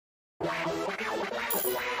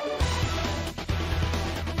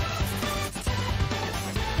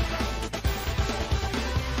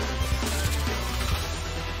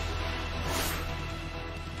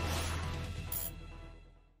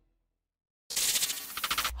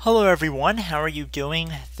Hello everyone, how are you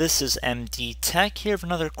doing? This is MD Tech here with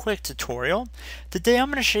another quick tutorial. Today I'm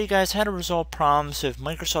going to show you guys how to resolve problems with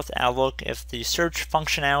Microsoft Outlook if the search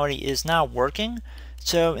functionality is not working.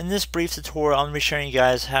 So in this brief tutorial I'm going to be showing you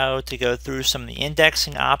guys how to go through some of the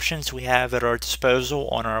indexing options we have at our disposal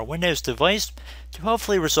on our Windows device to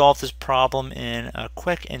hopefully resolve this problem in a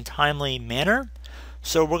quick and timely manner.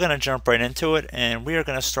 So we're going to jump right into it, and we are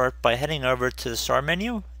going to start by heading over to the Start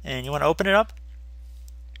menu, and you want to open it up.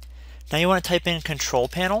 Now you want to type in Control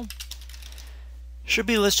Panel. Should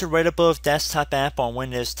be listed right above Desktop App on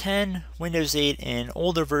Windows 10, Windows 8, and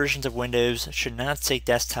older versions of Windows should not say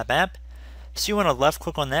Desktop App. So you want to left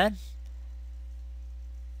click on that.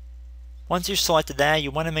 Once you've selected that,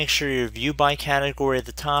 you want to make sure your View By category at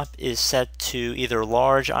the top is set to either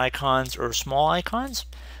large icons or small icons.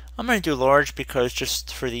 I'm going to do large because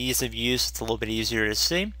just for the ease of use it's a little bit easier to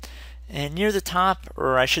see. And near the top,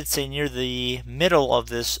 or I should say near the middle of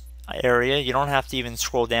this area, you don't have to even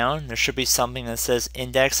scroll down. There should be something that says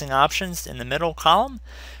indexing options in the middle column.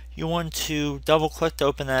 You want to double click to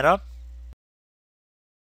open that up.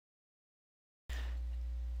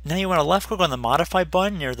 Now you want to left click on the modify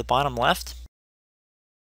button near the bottom left.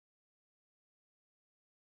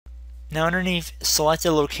 Now underneath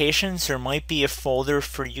selected locations, there might be a folder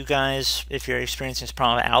for you guys if you're experiencing this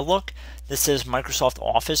problem with Outlook that says Microsoft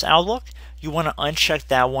Office Outlook. You want to uncheck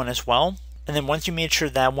that one as well. And then once you make sure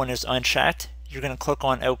that one is unchecked, you're going to click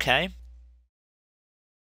on OK.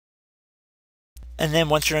 And then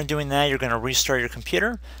once you're done doing that, you're going to restart your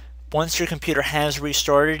computer. Once your computer has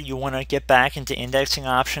restarted, you want to get back into indexing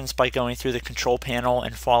options by going through the control panel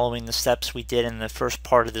and following the steps we did in the first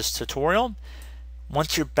part of this tutorial.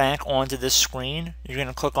 Once you're back onto this screen, you're going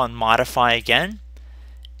to click on Modify again.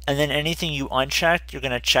 And then anything you unchecked, you're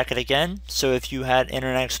going to check it again. So if you had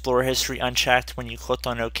Internet Explorer history unchecked when you clicked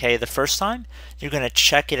on OK the first time, you're going to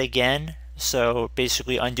check it again. So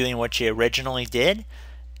basically undoing what you originally did.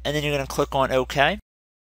 And then you're going to click on OK.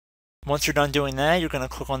 Once you're done doing that, you're going to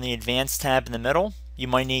click on the Advanced tab in the middle. You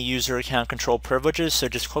might need user account control privileges, so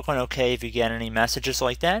just click on OK if you get any messages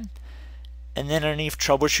like that. And then underneath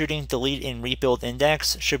Troubleshooting, Delete and Rebuild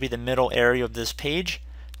Index should be the middle area of this page.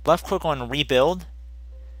 Left click on Rebuild.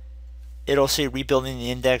 It'll say rebuilding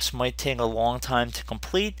the index might take a long time to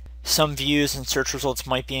complete. Some views and search results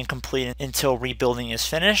might be incomplete until rebuilding is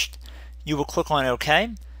finished. You will click on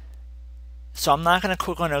OK. So I'm not going to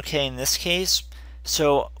click on OK in this case.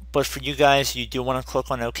 But for you guys, you do want to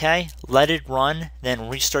click on OK. Let it run, then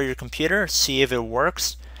restart your computer, see if it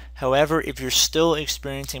works. However, if you're still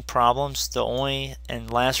experiencing problems, the only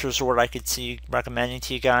and last resort I could see recommending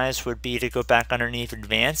to you guys would be to go back underneath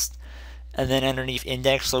Advanced. And then underneath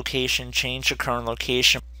index location, change the current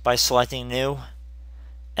location by selecting new.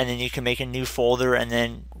 And then you can make a new folder and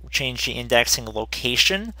then change the indexing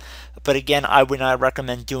location. But again, I would not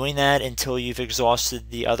recommend doing that until you've exhausted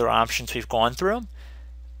the other options we've gone through.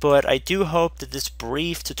 But I do hope that this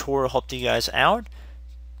brief tutorial helped you guys out.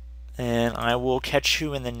 And I will catch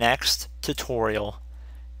you in the next tutorial.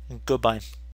 Goodbye.